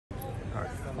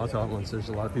I'll tell it once there's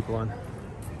a lot of people on.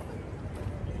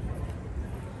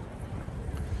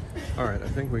 All right, I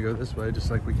think we go this way,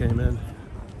 just like we came in.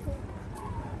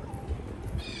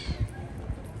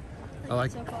 I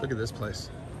like, look at this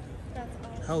place. That's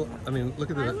awesome. How, I mean,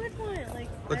 look at the,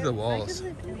 look at the walls.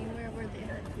 I could live anywhere where they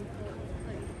had people,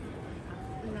 like,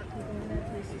 not people in their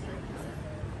places like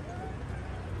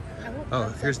this. Oh,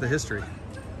 here's the history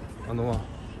on the wall.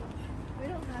 We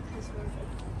don't have history.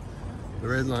 The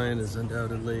Red Lion is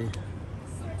undoubtedly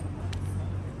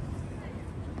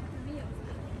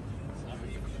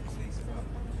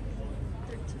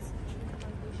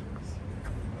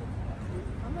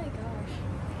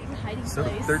so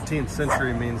 13th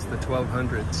century means the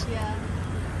 1200s. Yeah.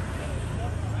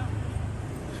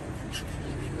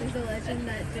 There's a legend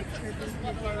that Dick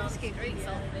Turpin escaped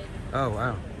India. Oh,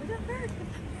 wow.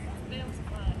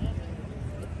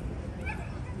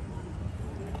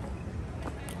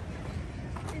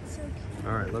 It's so cute.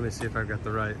 All right, let me see if I've got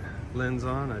the right lens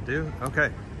on. I do. Okay.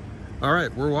 All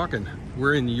right, we're walking.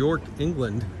 We're in York,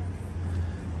 England.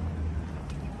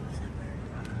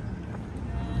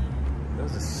 That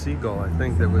was a seagull, I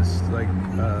think, that was like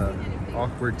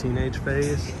awkward teenage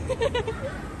phase.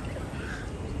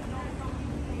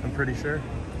 I'm pretty sure.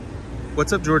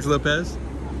 What's up, George Lopez?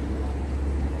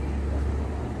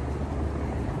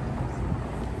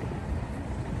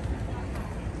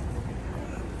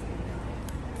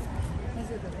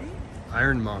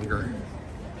 Ironmonger.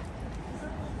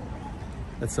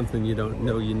 That's something you don't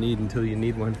know you need until you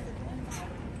need one.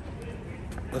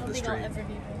 Love the street.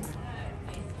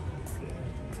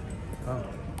 Oh,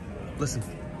 listen.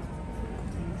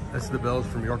 That's the bells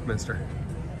from Yorkminster.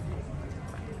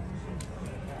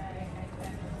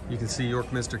 You can see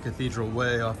Yorkminster Cathedral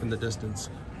way off in the distance.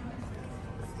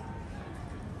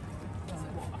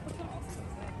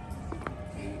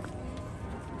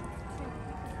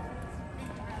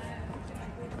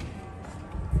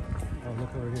 Oh,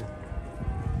 look over here.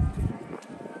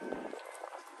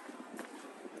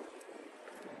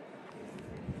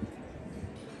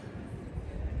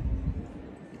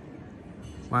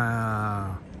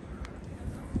 Wow.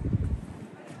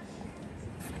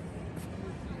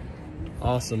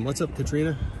 Awesome. What's up,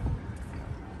 Katrina?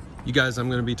 You guys, I'm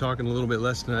going to be talking a little bit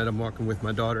less tonight. I'm walking with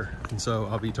my daughter, and so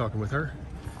I'll be talking with her.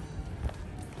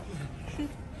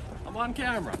 I'm on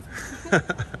camera.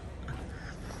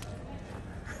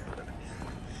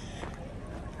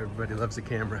 Everybody loves a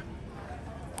camera,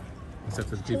 except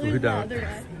for the people who don't.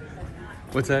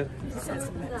 What's that?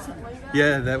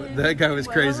 Yeah, that guy was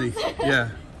crazy. Yeah.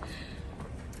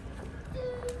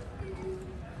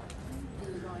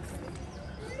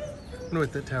 I wonder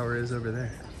what that tower is over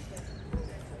there.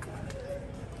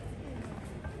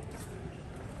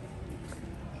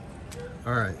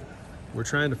 All right, we're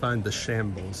trying to find the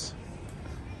Shambles.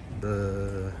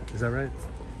 Is that right?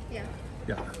 Yeah.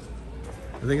 Yeah.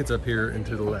 I think it's up here and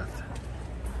to the left.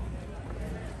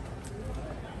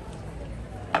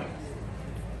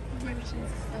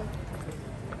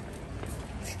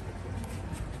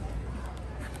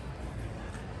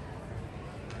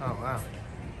 Oh, wow.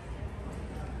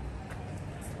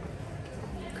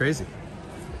 Crazy.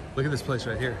 Look at this place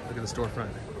right here. Look at the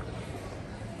storefront.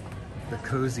 The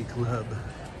Cozy Club.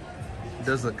 It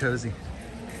does look cozy.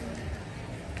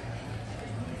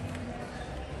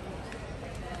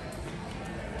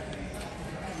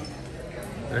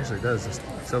 It actually does. The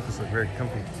sofas look very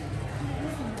comfy.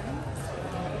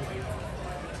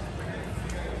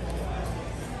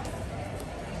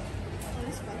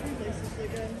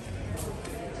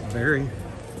 Very.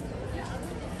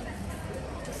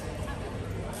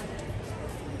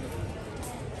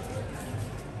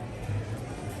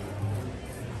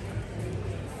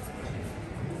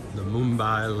 The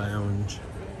Mumbai Lounge.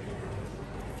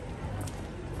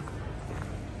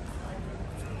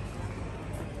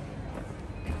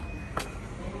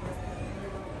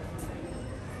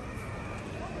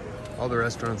 All the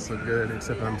restaurants look good,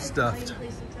 except I'm stuffed.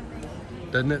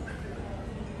 Doesn't it?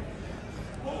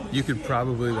 You could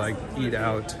probably like eat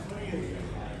out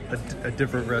a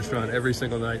different restaurant every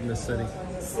single night in this city.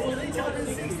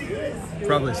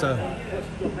 Probably so.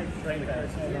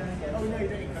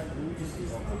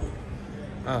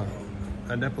 Oh,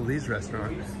 a Nepalese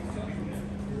restaurant.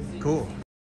 Cool.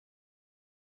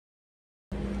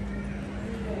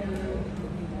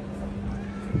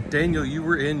 Daniel, you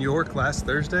were in York last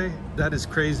Thursday? That is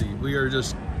crazy. We are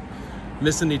just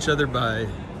missing each other by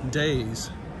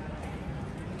days.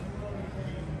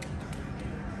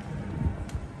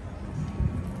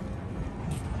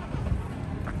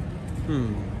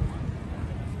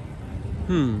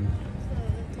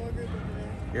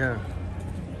 Yeah.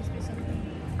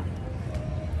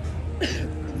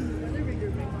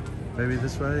 Maybe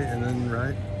this way and then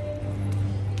right.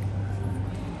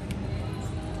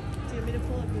 Do you want me to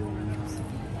pull up Google Maps?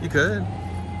 You could.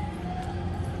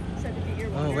 So to be your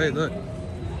Oh wait, look.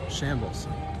 Shambles.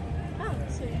 Oh,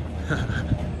 so yeah.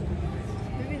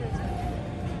 Maybe that's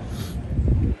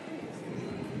it.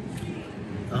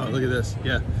 Oh, look at this.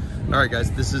 Yeah. All right,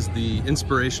 guys. This is the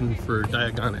inspiration for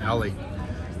Diagon Alley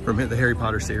from the Harry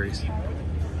Potter series.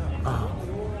 Oh.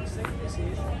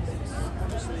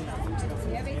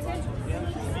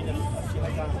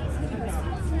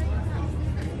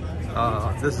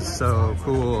 Oh, this is so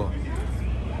cool.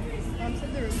 Mom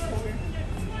said the room's colder.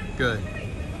 Good.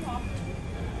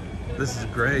 This is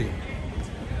great.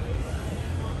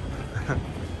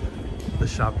 The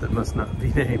shop that must not be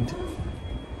named.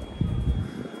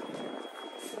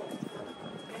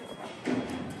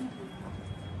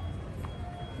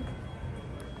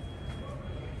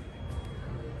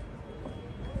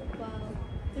 Wow.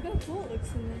 Look how cool it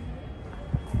looks in there.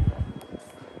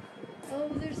 Oh,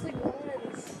 there's like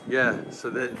lines. Yeah, so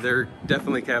they're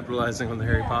definitely capitalizing on the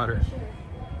Harry Potter. Sure.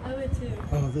 I would too.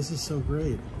 Oh, this is so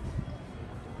great.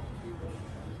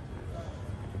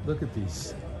 Look at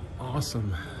these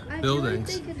awesome buildings.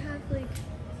 I feel like they could have like,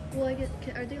 well, I get,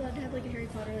 are they allowed to have like a Harry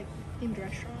Potter like themed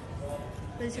restaurant?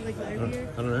 Does it have like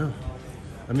butterbeer? I don't know.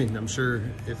 I mean, I'm sure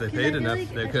if they paid enough,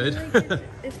 like, they could. Like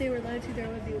if they were allowed to, there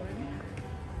would be one.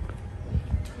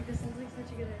 Like, this sounds like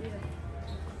such a good idea.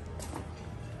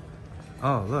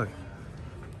 Oh, look.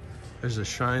 There's a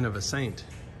shrine of a saint.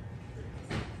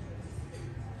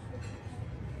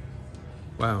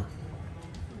 Wow.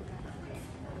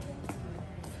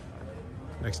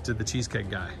 Next to the cheesecake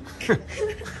guy.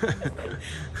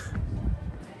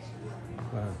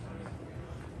 Wow.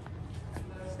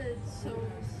 Said souls.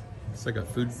 It's like a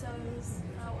food. Souls.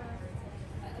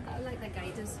 I like that guy.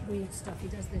 He does weird stuff. He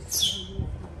does this.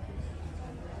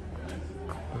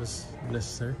 That was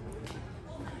necessary.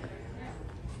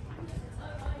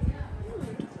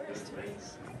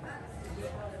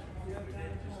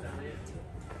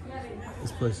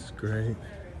 This place is great.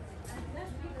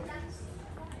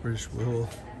 British wool.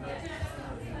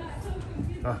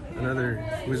 Ah, another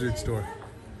wizard store.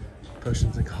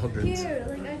 Potions and cauldrons. Here,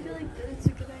 like I feel like it's a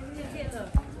good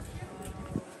idea.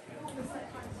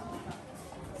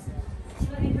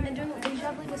 And generally, they should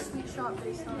have like a sweet shop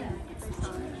based on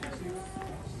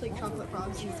like chocolate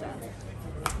frogs and stuff.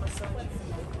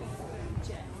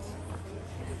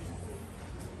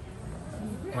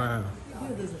 Wow.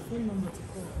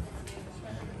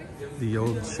 The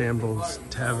old Shambles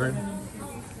Tavern.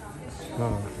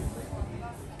 Wow.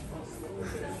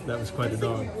 That was quite a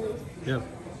dog. Yep.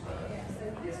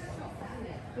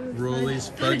 Rolly's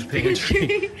Fudge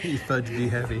Pantry. Fudge be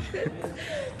heavy.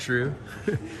 True.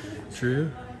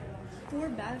 True. 4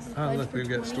 bags of Oh, fudge look, for we've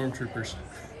got 20. stormtroopers.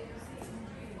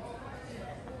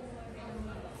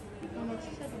 Oh, no,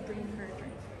 she said to bring her a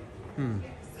drink.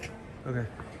 Okay.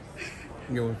 You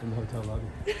can go in from the hotel lobby.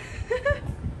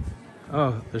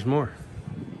 Oh, there's more.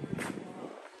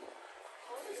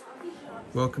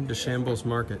 Welcome to Shambles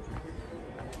Market.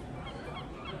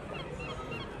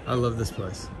 I love this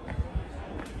place.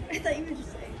 I thought you were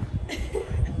just saying.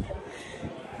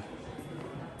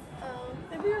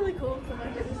 It'd be really cool if the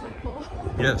market was like cool.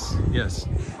 Yes, yes.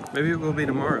 Maybe it will be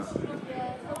tomorrow.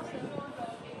 Yeah, I hope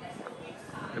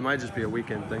so. It might just be a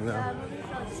weekend thing though. Maybe it's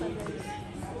not Sundays.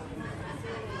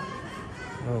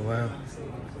 Oh wow.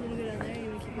 You wanna go down there? You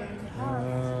wanna keep going?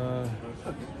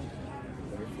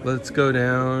 Let's go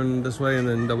down this way and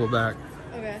then double back.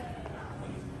 Okay.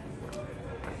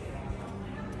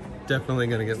 Definitely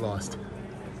gonna get lost.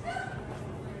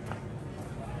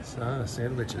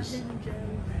 Sandwiches.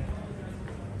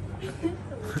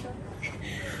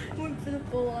 Went for the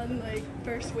full-on like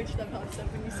first wish that pops up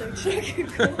when you search your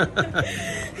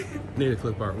Need a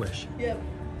clip art wish. Yep.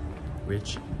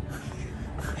 Which?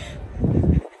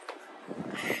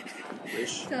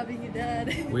 Wish. Stop being your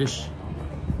dad. Wish.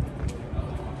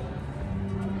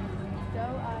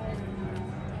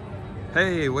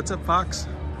 Hey, what's up, Fox?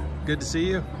 Good to see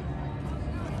you.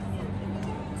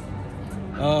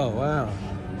 Oh, wow.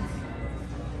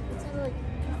 It's kind of like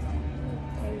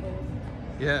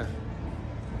Yeah.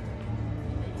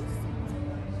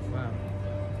 Wow.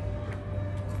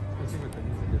 Let's see what the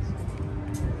music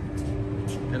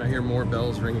is. And I hear more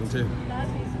bells ringing too.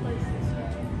 Maddie's place is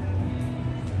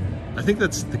I think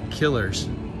that's The Killers.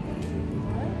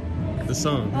 The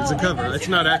song. It's a cover. It's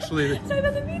not actually Sorry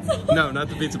about the pizza. No, not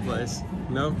the pizza place.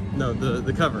 No,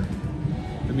 the cover.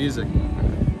 The music.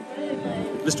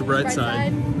 Mr.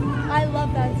 Brightside. I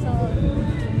love that song.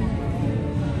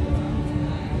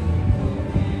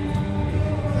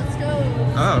 Let's go.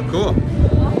 Oh, cool.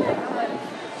 Oh my god.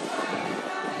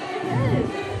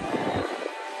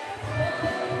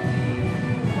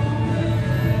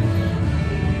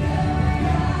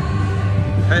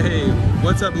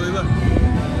 What's up, Lula?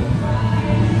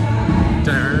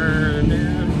 Turn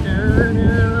down, turn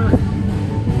down.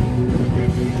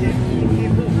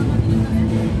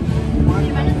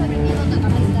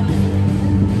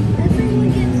 Everyone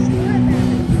gets strut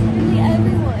bags.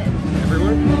 Everyone.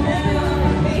 Everyone?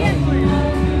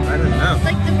 I don't know.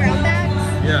 Like the brown bags.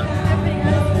 Yeah. Everybody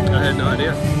has. I had no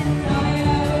idea.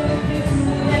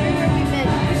 Everywhere we met,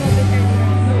 people with their hair.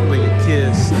 Only a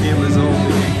kiss. It was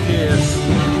only a kiss.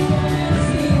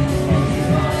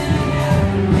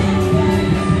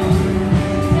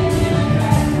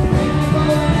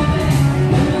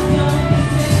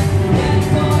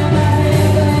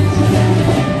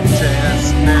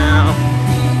 Just now.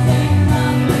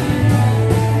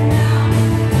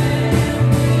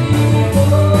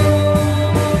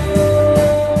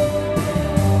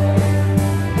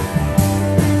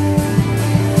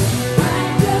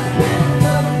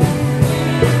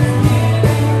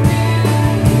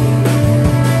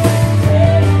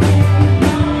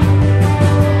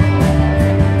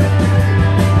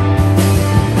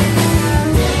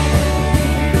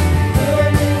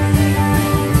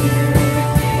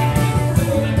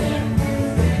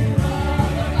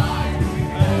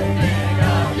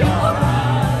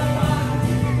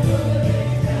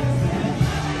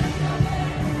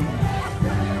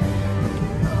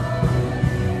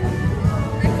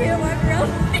 I can't walk around.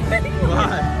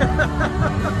 Why?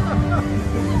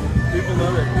 People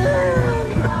love it.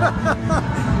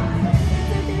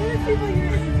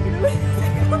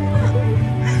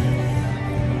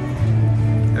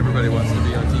 Everybody wants to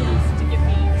be on TV.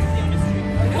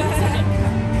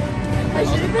 I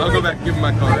should have been I'll go back and give him my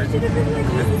I card. should have been like,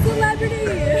 who's the celebrity?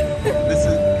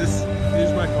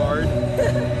 Here's my card,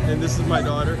 and this is my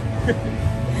daughter.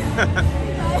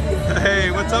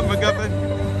 Hey, what's up, McGuffin?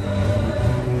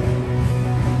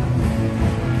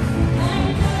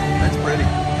 That's pretty.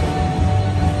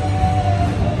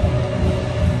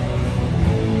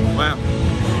 Wow.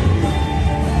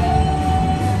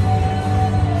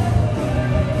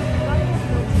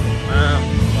 Wow.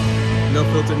 No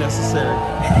filter necessary.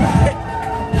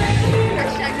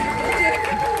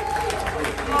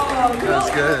 That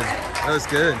was good. That was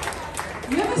good.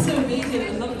 You are so obedient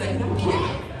and lovely. Thank you.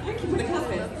 Thank you for the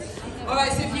comment.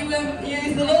 Alright, so if you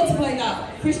use the Lord to play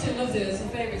that, Christian loves it. It's his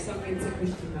favourite song, it's a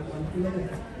Christian, that one. He loves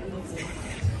it. He loves it.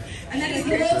 And then it's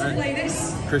the Lord to play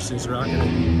this. Christian's rocking it.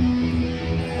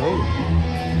 Oh.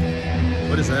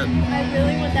 What is that? I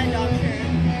really want that dog shirt.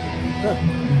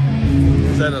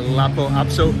 Is that a Lapo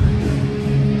Apso?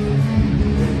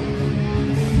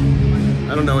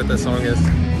 I don't know what that song is.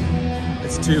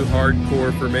 It's too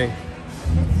hardcore for me.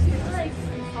 It's like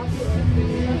popular.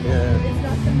 Yeah. It's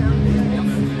not the mountain.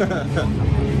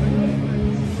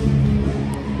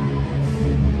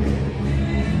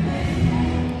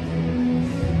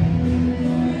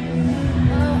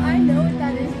 Oh, I know what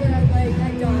that is, but I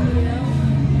don't, you know?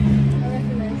 I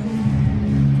recognize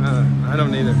it. I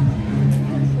don't either.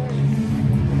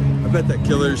 I bet that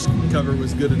Killer's cover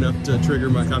was good enough to trigger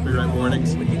my copyright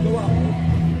warnings.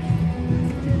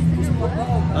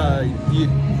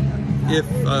 If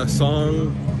a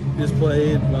song is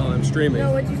played while I'm streaming,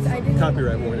 No, what you said, I didn't.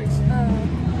 copyright warnings. No, I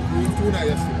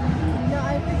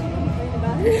heard you complain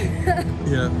about it.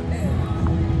 Yeah.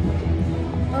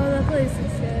 Oh, that place is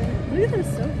good. Look at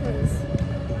those sofas.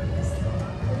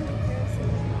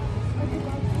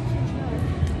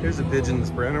 Here's a pigeon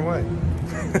that's brown or white.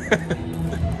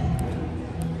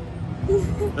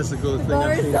 That's the coolest thing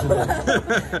I've seen today.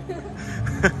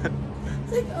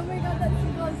 It's like, oh my god, that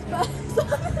seagull is fast.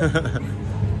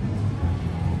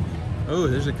 Oh,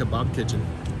 there's a kebab kitchen.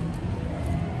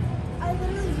 I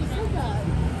literally just said that.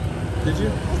 Did you? I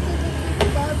said the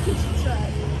kebab kitchen truck.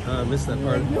 I missed that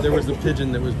part. There was a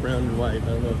pigeon that was brown and white. I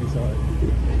don't know if you saw it.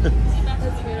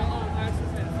 That's weird. Oh, ours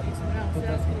was better for someone else.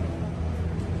 That's good.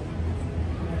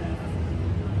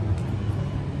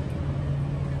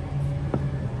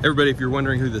 Everybody, if you're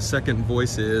wondering who the second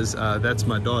voice is, that's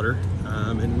my daughter,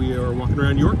 and we are walking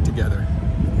around York together.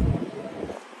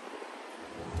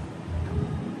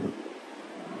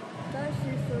 That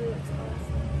seriously looks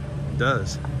awesome. It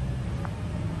does.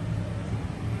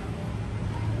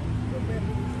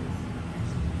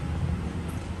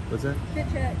 What's that? Good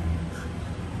check.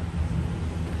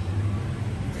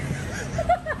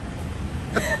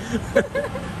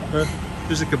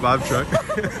 There's a kebab truck.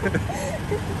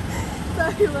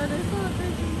 Sorry, man, I saw a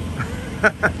picture.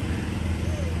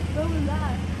 What was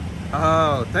that?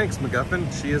 Oh, thanks, McGuffin.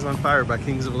 She is on Fire by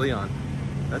Kings of Leon.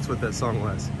 That's what that song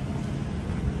was.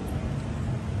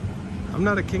 I'm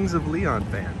not a Kings of Leon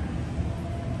fan.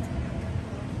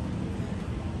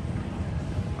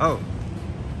 Oh.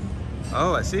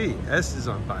 Oh, I see. S is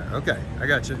on fire. Okay, I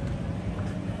got you.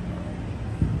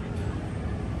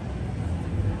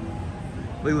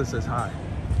 Leela says hi.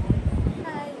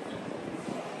 Hi.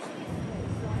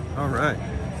 All right.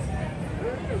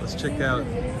 Let's check out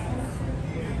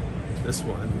this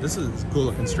one. This is a cool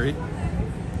looking street.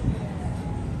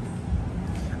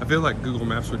 I feel like Google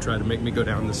Maps would try to make me go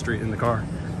down the street in the car.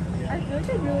 I feel like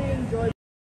I really enjoy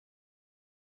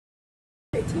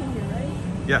 13 here, right?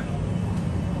 Yeah.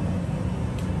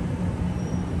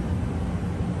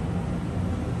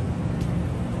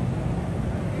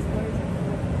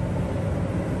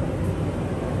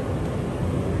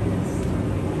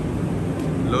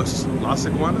 Las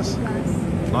iguanas?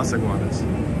 Yes. Las iguanas.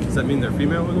 Does that mean they're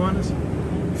female iguanas?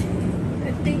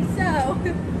 I think so.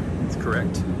 It's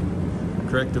correct.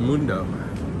 Correctamundo.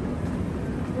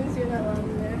 Let me see that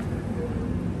one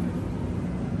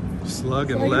there.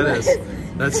 Slug and lettuce.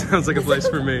 That sounds like a place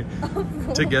for me.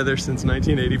 Together since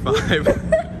 1985.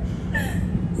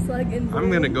 Slug and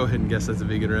I'm gonna go ahead and guess that's a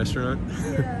vegan restaurant.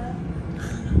 Yeah.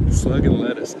 Slug and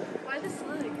lettuce. Why the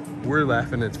slug? We're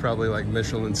laughing, it's probably like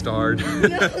Michelin starred. No,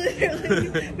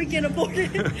 literally, we can't afford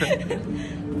it.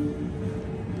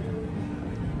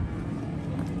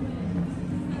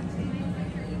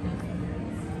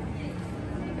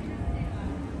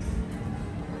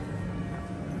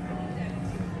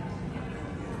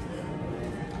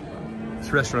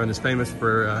 This restaurant is famous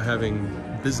for having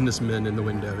businessmen in the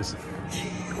windows.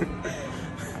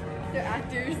 They're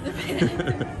actors, the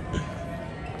band.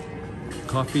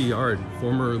 Coffee Yard,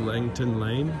 former Langton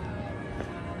Lane,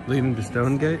 leading to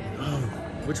Stonegate. Oh,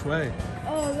 which way?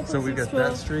 Oh, that So we've got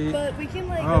that street. But we can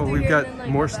like. Oh, go we've here got and then, like,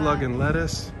 more go slug back. and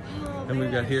lettuce, Oh, and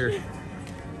we've got here.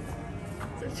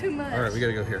 So too much. All right, we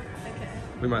gotta go here. Okay.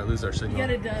 We might lose our You signal.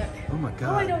 gotta duck. Oh my Oh, I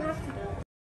God. don't have to duck.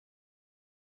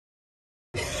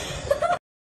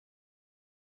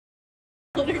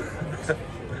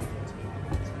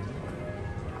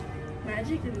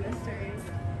 Magic and mystery.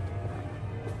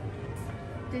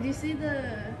 Did you see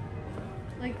the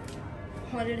like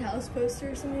haunted house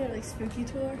poster or something, or like spooky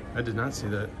tour? I did not see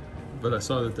that, but I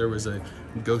saw that there was a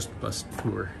ghost bus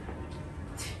tour.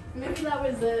 Maybe that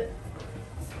was it.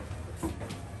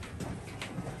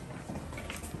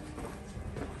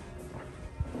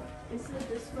 Is it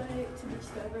this way to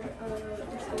discover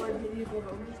restored medieval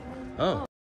homes? Oh.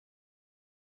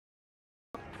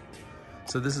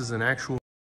 So this is an actual...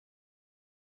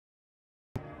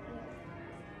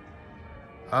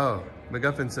 Oh,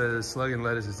 MacGuffin says Slug and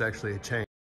Lettuce is actually a chain.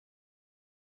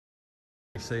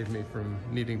 Saved me from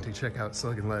needing to check out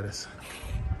Slug and Lettuce.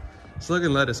 Slug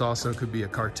and Lettuce also could be a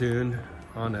cartoon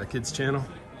on a kid's channel.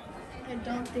 I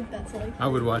don't think that's like. I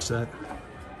would watch that.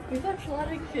 We've watched a lot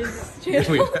of kids' channels.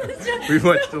 We've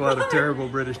watched a lot of terrible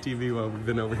British TV while we've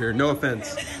been over here. No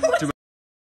offense to my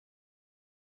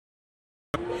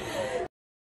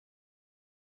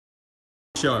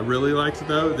show I really liked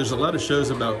though. There's a lot of shows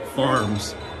about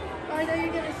farms. I know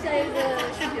you're gonna say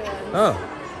the trivia one. Oh,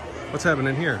 what's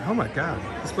happening here? Oh my God,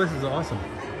 this place is awesome.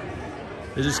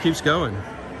 It just keeps going.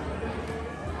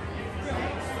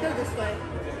 Go this way.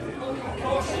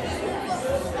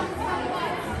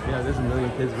 Yeah, there's a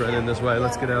million kids running this way.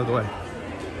 Let's get out of the way.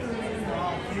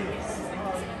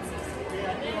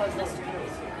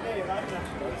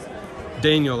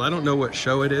 Daniel, I don't know what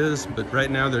show it is, but right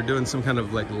now they're doing some kind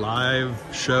of like live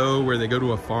show where they go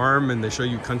to a farm and they show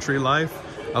you country life.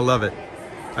 I love it.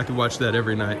 I could watch that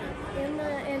every night. In the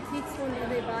antiques one where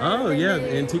they buy. Oh yeah,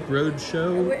 the Antique Road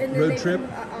Show, and then Road they Trip.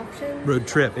 have, auction. Road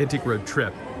Trip, Antique Road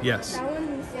Trip, yes. That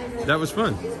one was That was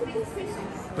fun.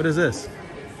 What is this?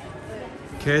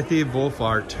 Kathy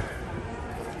Wolfart.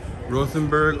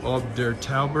 Rothenburg ob der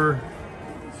Tauber.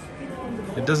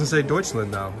 It doesn't say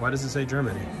Deutschland though. Why does it say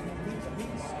Germany?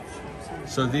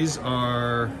 So these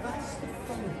are,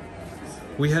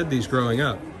 we had these growing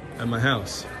up at my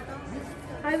house.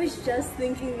 I was just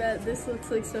thinking that this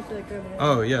looks like stuff like over there.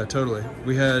 Oh yeah, totally.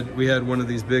 We had one of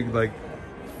these big like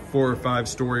 4 or 5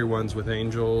 story ones with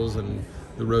angels and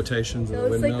the rotations and So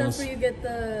the it's windmills. like that's where you get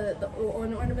the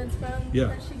ornaments from. Yeah.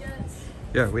 That she gets.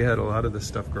 Yeah, we had a lot of this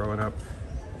stuff growing up.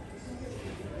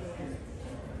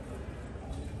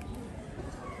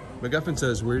 MacGuffin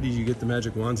says, where did you get the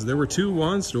magic wands? There were 2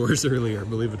 wand stores earlier,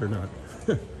 believe it or not.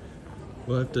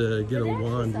 We'll have to get a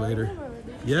wand later.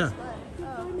 Yeah.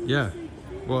 Yeah.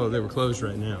 Well, they were closed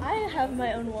right now. I have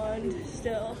my own wand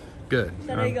still Good.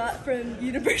 that I got from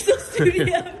Universal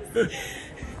Studios.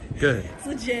 Good. It's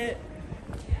legit.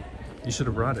 You should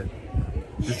have brought it.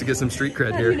 Just to get some street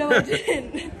cred How here. do you know I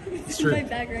didn't? It's true. in my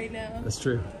bag right now. That's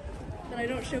true. But I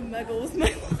don't show muggles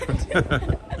my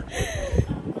wand.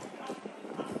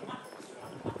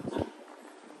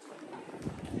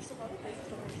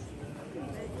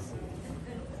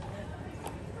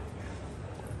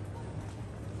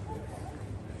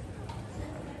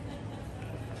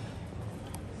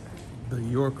 the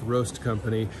York Roast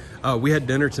Company. We had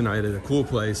dinner tonight at a cool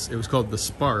place. It was called The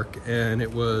Spark, and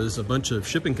it was a bunch of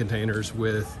shipping containers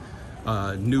with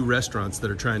new restaurants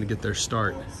that are trying to get their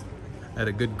start at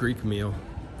a good Greek meal.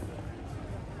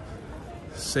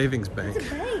 Savings bank.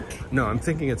 It's a bank. No, I'm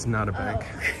thinking it's not a bank.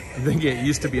 I'm thinking it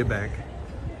used to be a bank,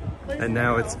 and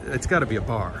now it's got to be a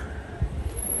bar.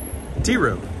 Tea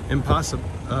room. Impossible.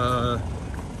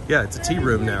 Yeah, it's a tea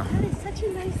room now. That is such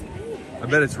a nice thing. I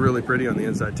bet it's really pretty on the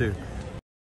inside too.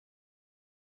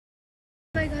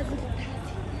 Oh my God, look at that.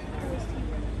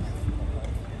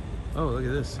 Oh, look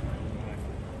at this.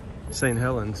 St.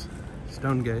 Helens,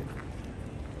 Stonegate.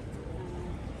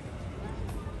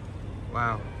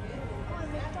 Wow.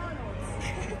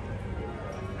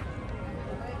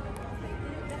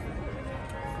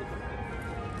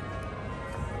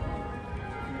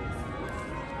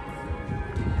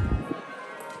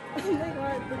 Oh my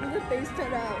God, look at the face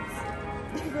cutouts.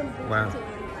 Wow.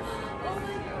 Oh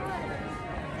my God,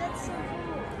 that's so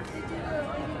cool. They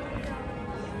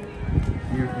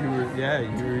did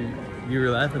You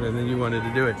were laughing and then you wanted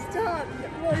to do it. Stop.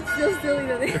 Well, it's still silly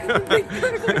though. They gotta fix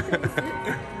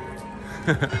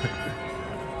it.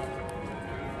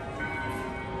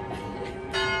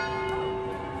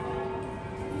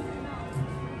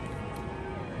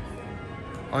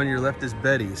 On your left is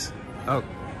Betty's. Oh,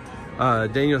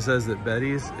 Daniel says that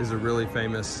Betty's is a really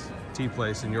famous tea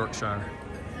place in Yorkshire.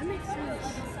 That makes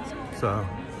sense. So,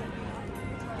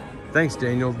 thanks,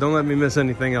 Daniel. Don't let me miss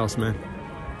anything else, man.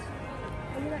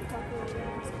 Look at that coffee over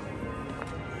there.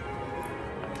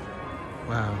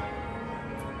 Wow.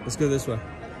 Let's go this way.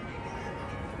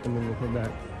 And then we'll come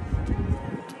back.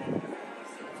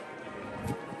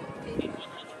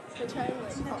 They're trying to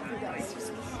like talk you guys.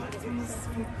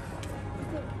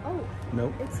 Oh.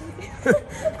 Nope. It's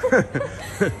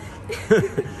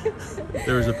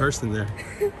There was a person there.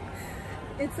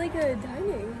 It's like a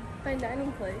fine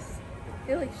dining place.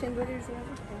 They have like chandeliers and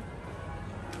everything.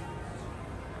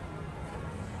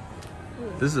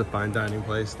 This is a fine dining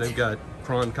place. They've got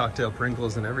prawn cocktail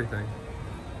Pringles and everything.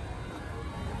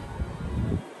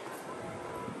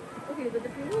 Okay, but the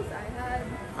Pringles I had.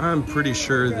 I'm pretty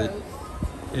sure that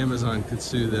Amazon could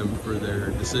sue them for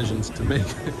their decisions to make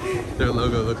their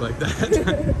logo look like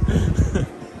that.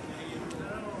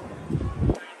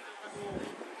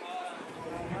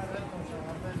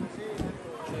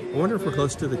 I wonder if we're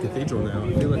close to the cathedral now.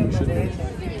 I feel like we should be.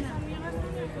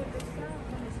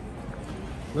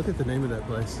 Look at the name of that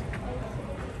place.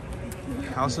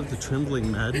 House of the Trembling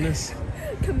Madness.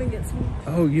 Come and get some.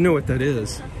 Oh, you know what that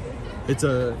is. That's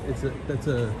a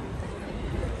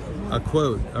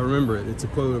quote. I remember it. It's a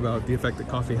quote about the effect that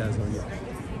coffee has on you.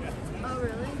 Oh,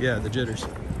 really? Yeah, the jitters.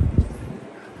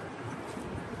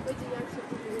 Wait, do you actually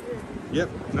do it? Yep.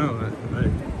 No,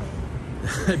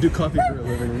 I do coffee for a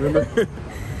living, remember?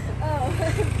 Oh,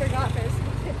 I forgot this.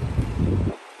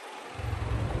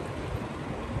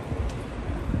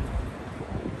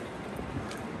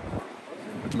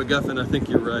 MacGuffin, I think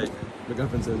you're right.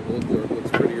 MacGuffin says Old York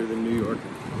looks prettier than New York.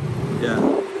 Yeah.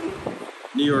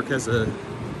 New York has a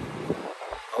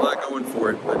lot going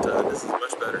for it, but this is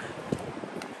much better.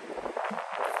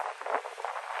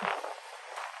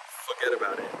 Forget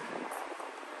about it.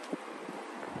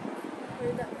 Where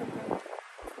did that come from?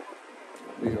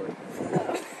 New York.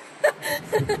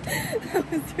 That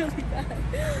was really bad.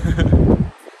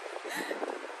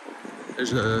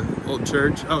 There's a old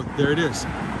church. Oh, there it is.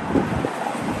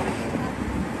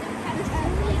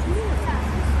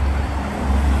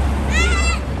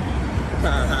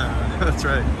 That's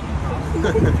right. Oh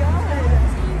my God.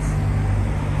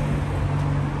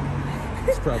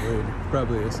 It's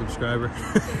probably a subscriber.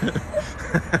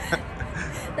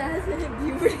 That hasn't hit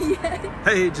puberty yet.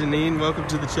 Hey Janine, welcome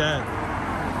to the chat.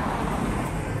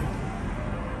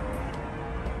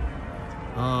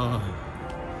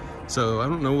 So I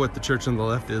don't know what the church on the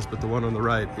left is, but the one on the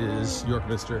right is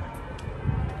Yorkminster.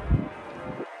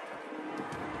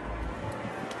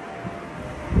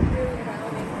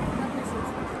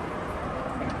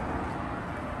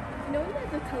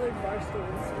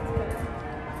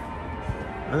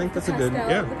 I think that's a good,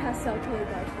 yeah. The pastel colored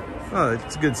bar stools. Oh,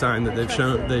 it's a good sign that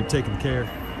they've taken care.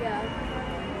 Yeah.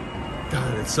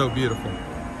 God, it's so beautiful.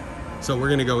 So we're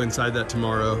gonna go inside that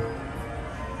tomorrow,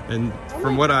 and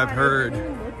from what I've heard, I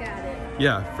didn't even look at it.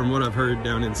 yeah, from what I've heard,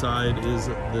 down inside is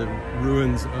the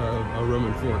ruins of a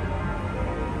Roman fort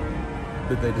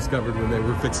that they discovered when they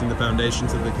were fixing the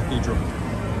foundations of the cathedral.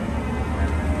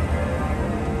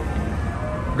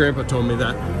 Grandpa told me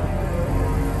that,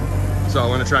 so I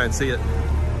want to try and see it.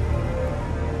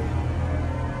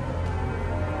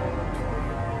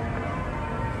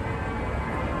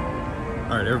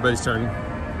 All right, everybody's turning.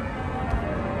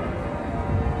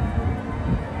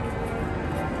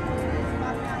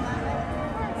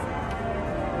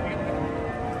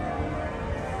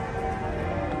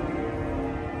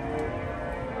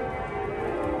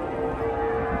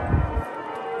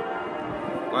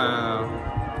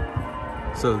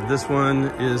 So this one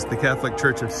is the Catholic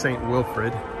Church of St.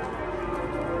 Wilfrid.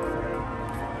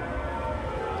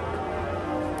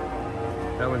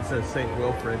 That one says St.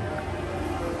 Wilfrid.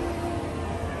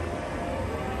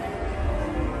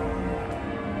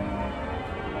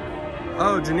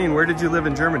 Oh, Janine, where did you live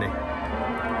in Germany?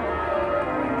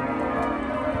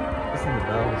 Listen to the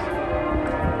bells.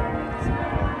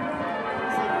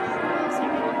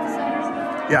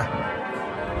 Yeah.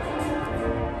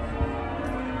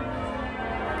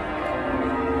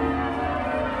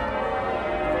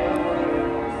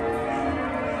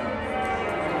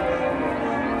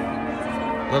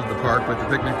 Love the park with the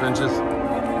picnic benches.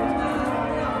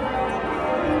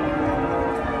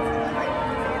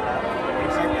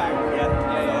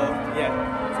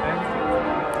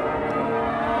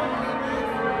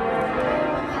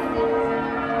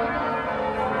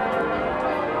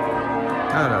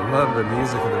 God, I love the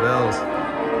music of the bells.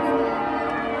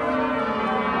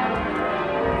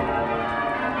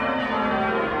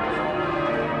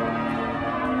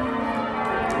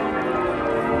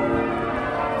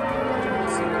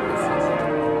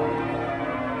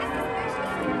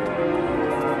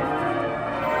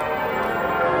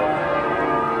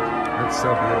 That's so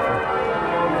beautiful.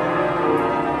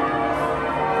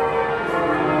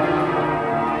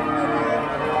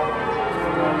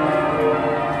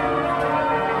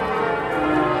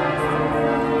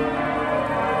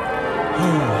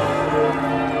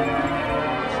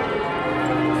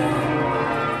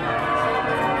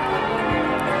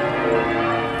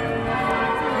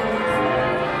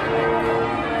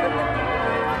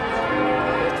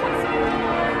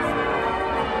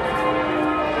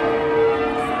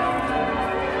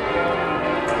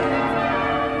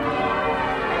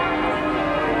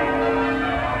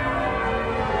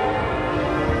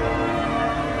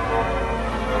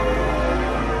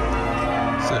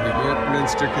 So the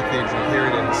Yorkminster Cathedral, here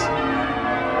it is.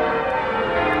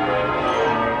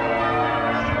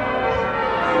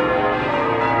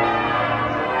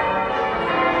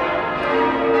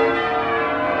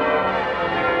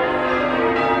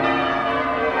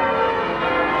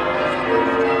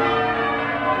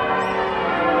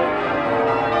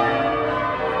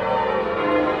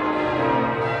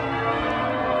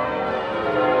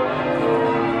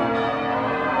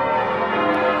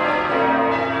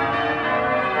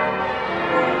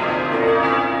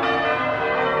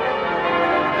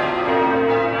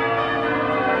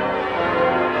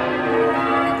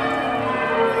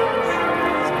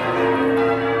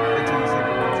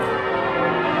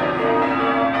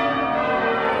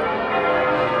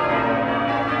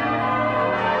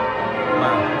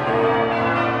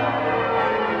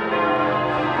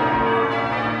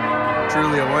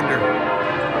 Truly a wonder.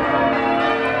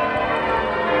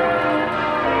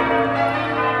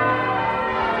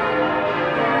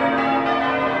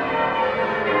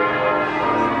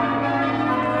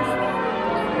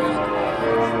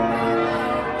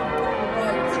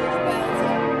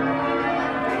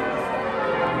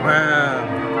 Wow.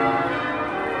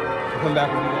 I'll come back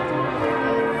and do that tomorrow.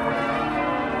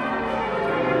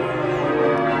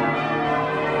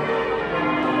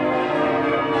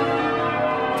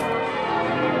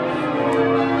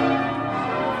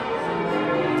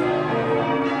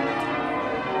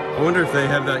 I wonder if they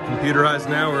have that computerized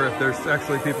now or if there's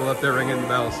actually people up there ringing the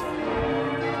bells. I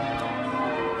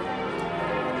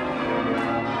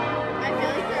feel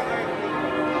like there are.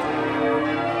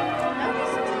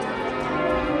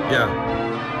 Yeah.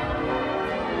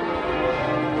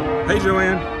 Hey,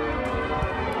 Joanne.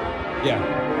 Yeah.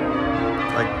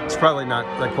 Like, it's probably not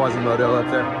like Quasimodo up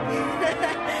there.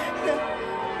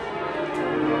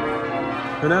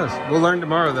 Who knows? We'll learn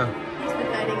tomorrow, though. He's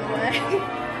been hiding away.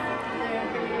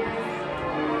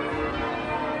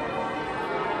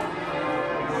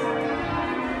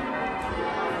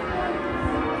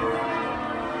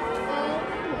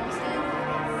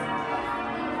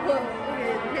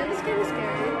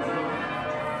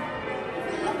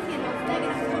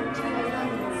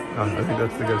 Oh, I think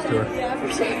that's the ghost tour. Yeah, for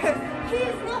sure. He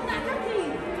is not that happy.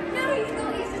 No, he's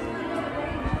not. He's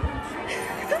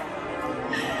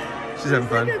just She's having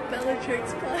fun. Like a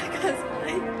Bellatrix plaque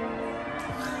cosplay.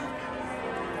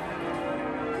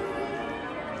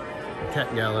 Cat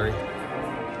gallery.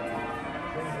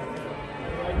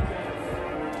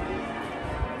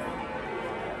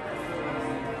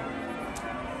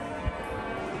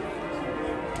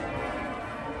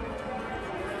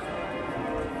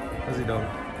 How's he doing?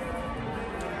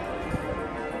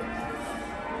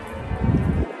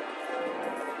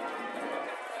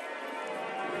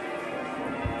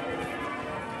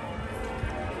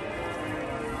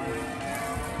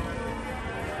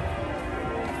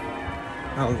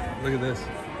 Oh, look at this.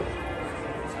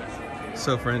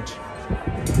 So French.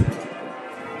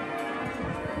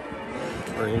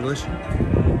 Or English?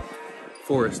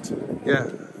 Forest. Yeah.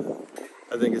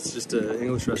 I think it's just an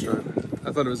English restaurant.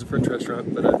 I thought it was a French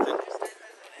restaurant, but I think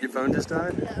your phone just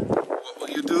died? Yeah. What will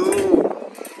you do? Going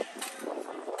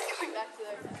back to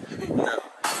there. No.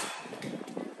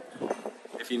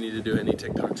 If you need to do any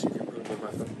TikToks, you can put them on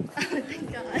my phone. Oh,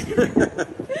 thank God.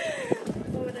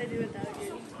 What would I do without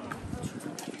you?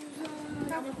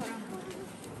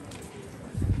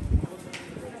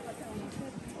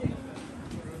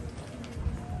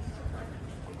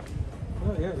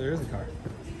 Oh yeah, there is a car.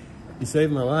 You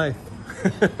saved my life.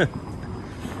 You're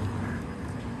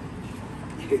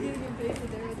getting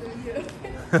impatient there with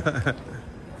you.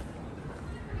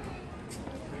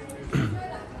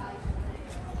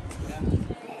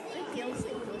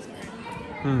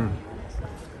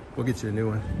 We'll get you a new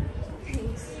one.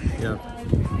 Thanks. Yeah.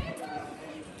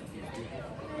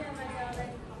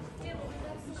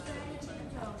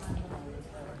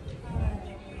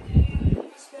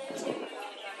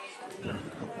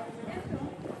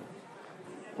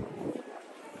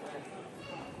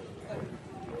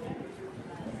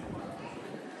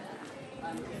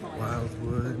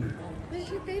 Wildwood. What's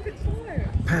your favorite floor?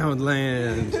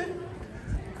 Poundland.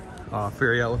 Oh,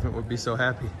 Fairy Elephant would be so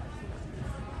happy.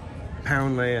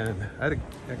 Poundland. I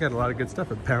got a lot of good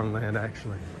stuff at Poundland,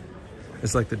 actually.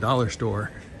 It's like the dollar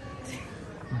store,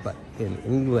 but in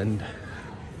England.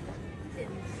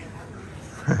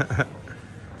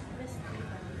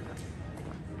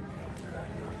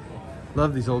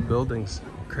 Love these old buildings.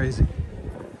 Crazy.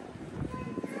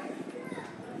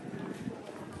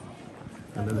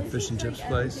 Another fish and chips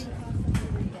place.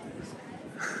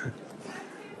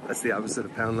 That's the opposite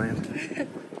of Poundland.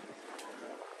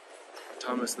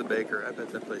 Thomas the Baker. I bet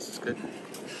that place is good.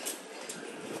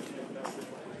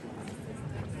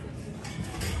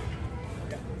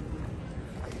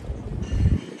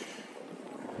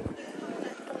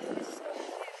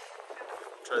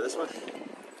 Try this one.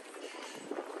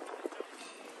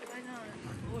 Why not?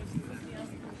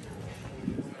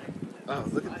 Oh,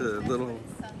 look at the little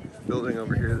building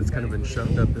over here that's kind of been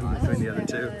shoved up in between the other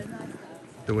two.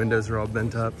 The windows are all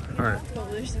bent up. All right.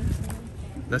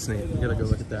 That's neat. You gotta go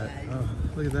look at that. Oh,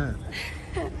 look at that.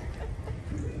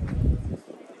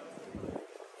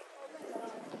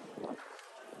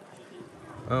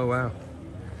 Oh, wow.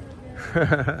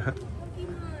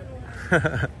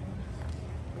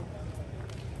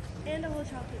 And a whole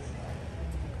chocolate.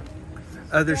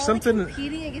 There's They're all, something. like,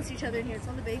 competing against each other in here. It's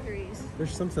all the bakeries.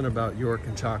 There's something about York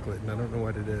and chocolate, and I don't know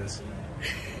what it is.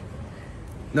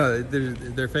 No,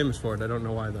 they're famous for it. I don't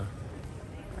know why though.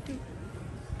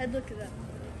 I'd look it up.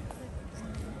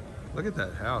 Look at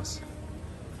that house.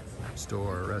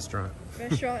 Store, restaurant.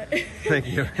 Restaurant. Thank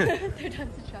you. Third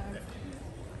time's a charm.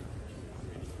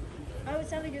 Oh,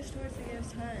 it's not a good store. It's a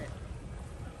ghost hunt.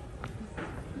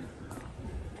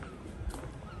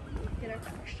 Get our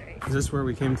facts straight. Is this where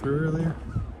we came through earlier?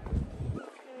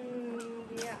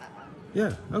 Yeah.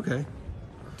 Yeah, okay.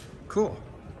 Cool.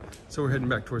 So we're heading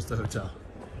back towards the hotel.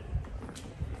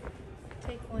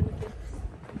 Take one gift.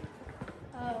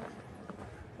 Oh.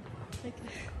 Take it.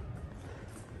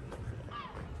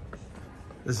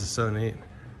 This is so neat.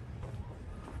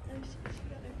 Oh, she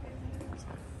got her favorite.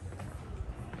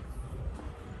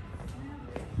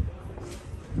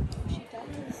 She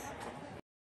does.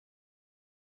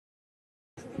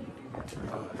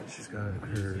 Oh, she's got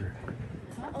her.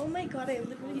 Oh my God, I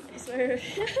literally, I swear.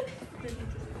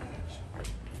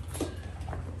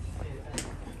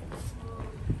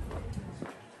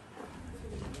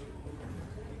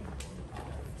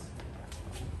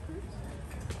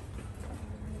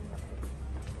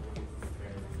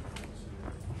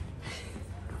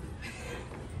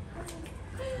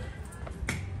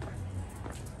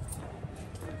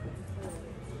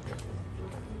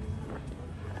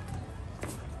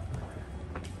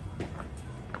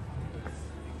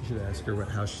 You should ask her what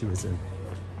house she was in.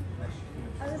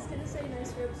 I was gonna say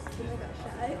nice ribs, but I got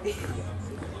shy.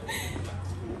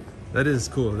 That is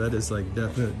cool. That is like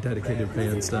definite dedicated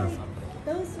fan stuff.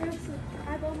 Those ribs,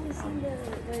 I've only seen the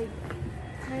like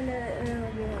kind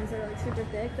of ones that are like super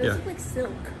thick. Those Yeah. look like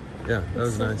silk. Yeah, that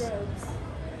was silk nice. robes.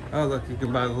 Oh, look, you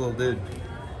can buy the little dude.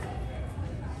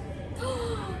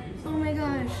 Oh my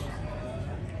gosh.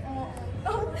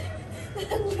 Oh,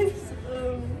 that looks.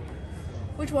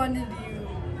 Which one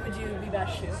would you be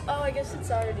best to? Oh, I guess it's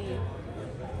already.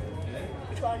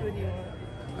 Which one would you want?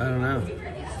 I don't know.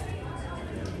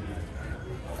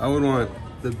 I would want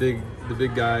the big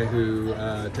guy who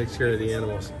takes care of the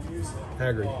animals.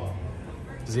 Hagrid.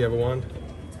 Does he have a wand?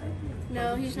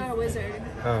 No, he's not a wizard.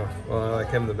 Oh, well, I like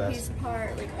him the He's best.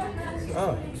 part like.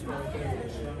 Oh,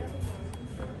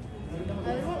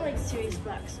 I would want like Sirius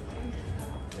Black song.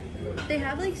 They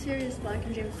have like Sirius Black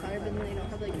and James Potter, but then they don't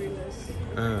have like Remus.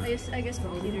 I guess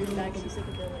Peter's back. He's like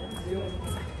a villain.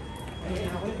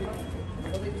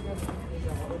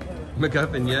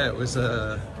 MacGuffin, yeah, it was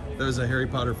there was a Harry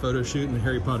Potter photo shoot in the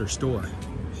Harry Potter store.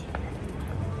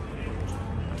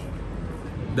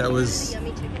 That was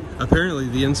Yummy chicken. apparently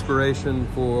the inspiration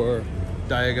for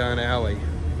Diagon Alley,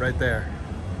 right there.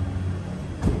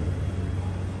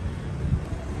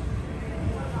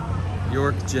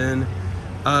 York Gin.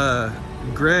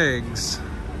 Greg's,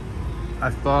 I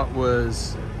thought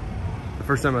was, the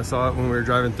first time I saw it when we were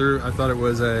driving through, I thought it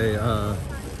was a,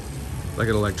 like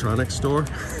an electronics store.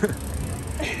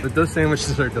 But those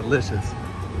sandwiches are delicious.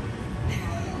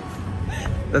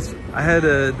 I had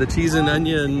the cheese and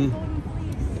onion.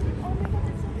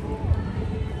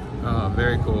 Oh,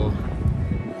 very cool.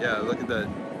 Yeah, look at that.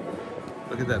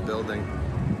 Look at that building.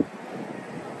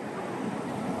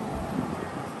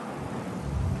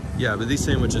 Yeah, but these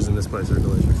sandwiches in this place are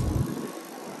delicious.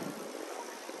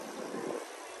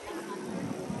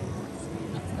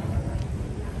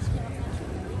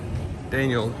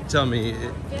 Daniel, tell me,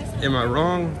 am I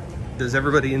wrong? Does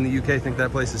everybody in the UK think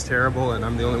that place is terrible and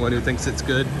I'm the only one who thinks it's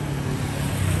good?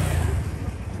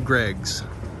 Greg's.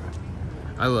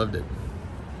 I loved it.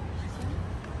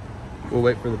 We'll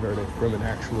wait for the verdict from an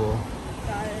actual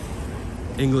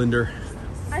Englander.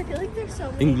 I feel like there's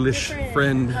so many English different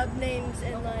friend. hub names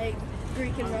and like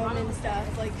Greek and Roman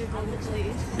stuff, like there's one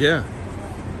place. Yeah.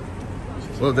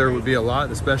 Well, there would be a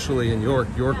lot, especially in York.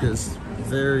 York is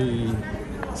very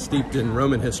steeped in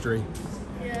Roman history.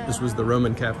 Yeah. This was the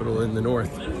Roman capital in the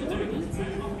north.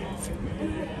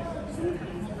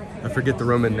 I forget the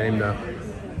Roman name now.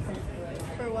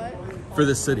 For what? For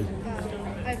this city.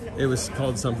 I've It was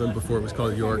called something before it was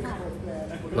called York.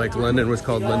 Like London was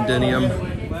called Londinium.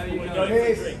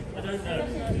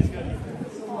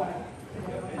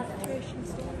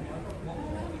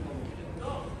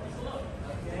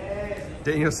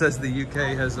 Daniel says the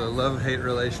UK has a love-hate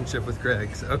relationship with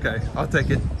Greg's. Okay, I'll take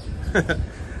it.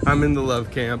 I'm in the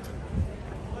love camp.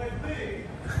 I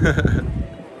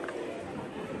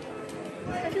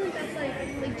feel like that's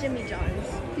like Jimmy John's.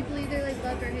 People either like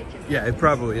love or hate Jimmy. Yeah, it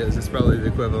probably is. It's probably the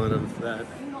equivalent of that.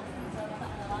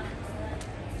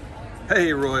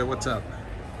 Hey, Roy, what's up?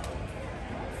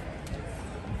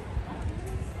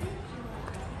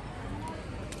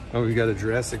 Oh, we got a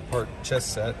Jurassic Park chess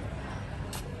set.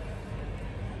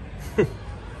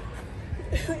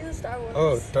 The Star Wars.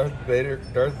 Oh, Darth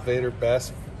Vader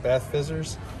bath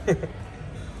fizzers.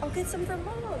 I'll get some from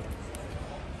Mom.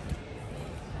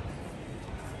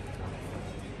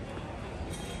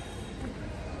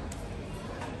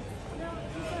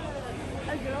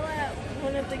 A girl at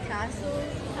one of the castles.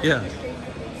 Yeah.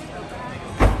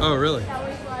 Oh, really? That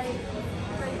was like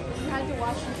you had to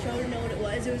watch the show to know what it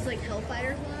was. It was like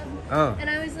Hellfire Club. Oh. And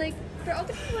I was like, for all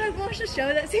the people that have watched the show,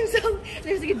 that seems so.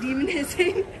 There's like a demon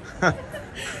hissing. I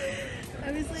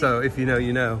was like, So if you know,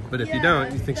 you know. But if you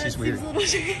don't, you think she's weird. Seems a little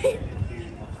strange.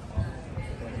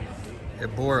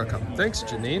 It bore a couple. Thanks,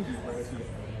 Janine.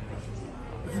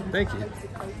 Thank you.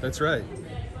 That's right.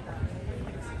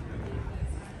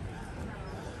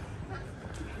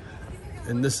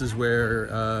 And this is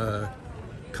where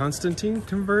Constantine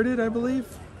converted, I believe.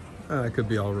 I could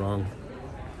be all wrong.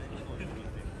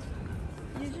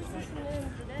 You just listened to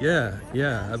him today.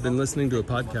 Yeah. I've been listening to a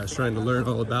podcast trying to learn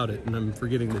all about it, and I'm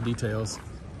forgetting the details.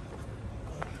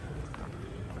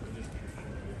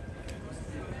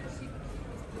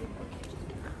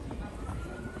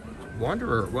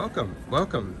 Wanderer,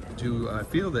 welcome. Do I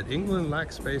feel that England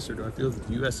lacks space, or do I feel that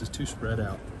the U.S. is too spread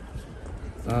out?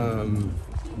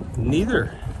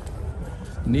 Neither.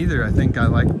 I think I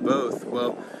like both.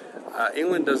 Well,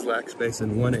 England does lack space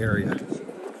in one area.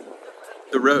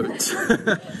 The roads.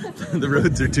 The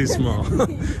roads are too small.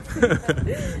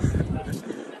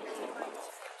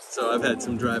 So I've had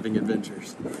some driving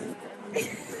adventures.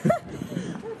 Okay.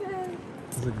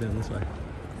 Let's look down this way.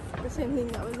 The same thing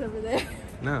that was over there.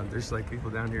 No, there's like people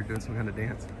down here doing some kind of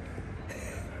dance.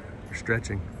 They're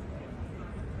stretching.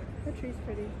 The tree's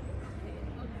pretty.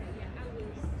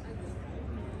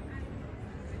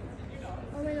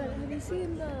 Oh my god, have you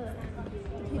seen the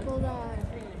people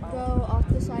that go off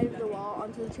the side of the wall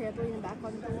onto the trampoline and back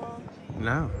onto the wall?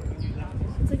 No.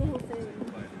 It's like a whole thing.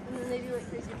 And then they do like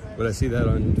crazy flips. Would I see that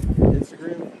on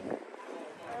Instagram?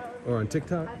 Or on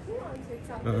TikTok? I've seen it on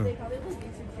TikTok, but they probably have like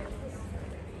YouTube channels.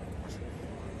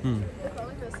 They're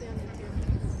probably mostly on YouTube.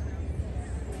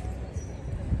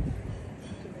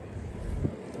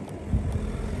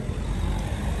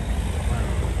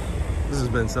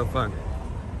 been so fun.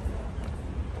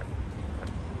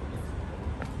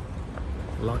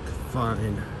 Lock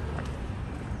find.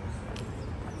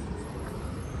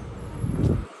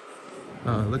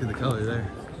 Oh, look at the color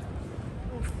there.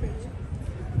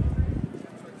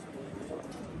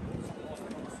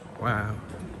 Wow.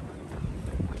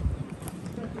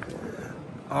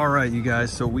 All right, you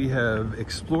guys, so we have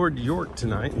explored York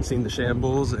tonight and seen the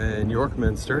Shambles and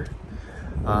Yorkminster.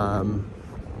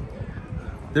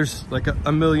 There's like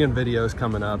a million videos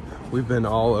coming up. We've been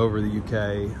all over the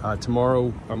UK.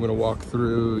 Tomorrow, I'm gonna walk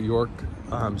through York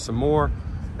some more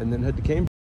and then head to Cambridge.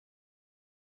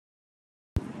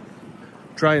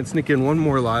 Try and sneak in one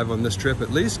more live on this trip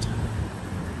at least.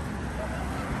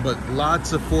 But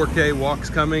lots of 4K walks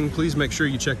coming. Please make sure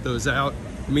you check those out.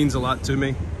 It means a lot to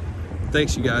me.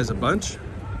 Thanks you guys a bunch.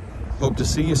 Hope to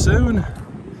see you soon.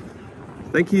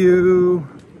 Thank you.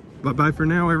 Bye-bye for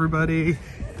now, everybody.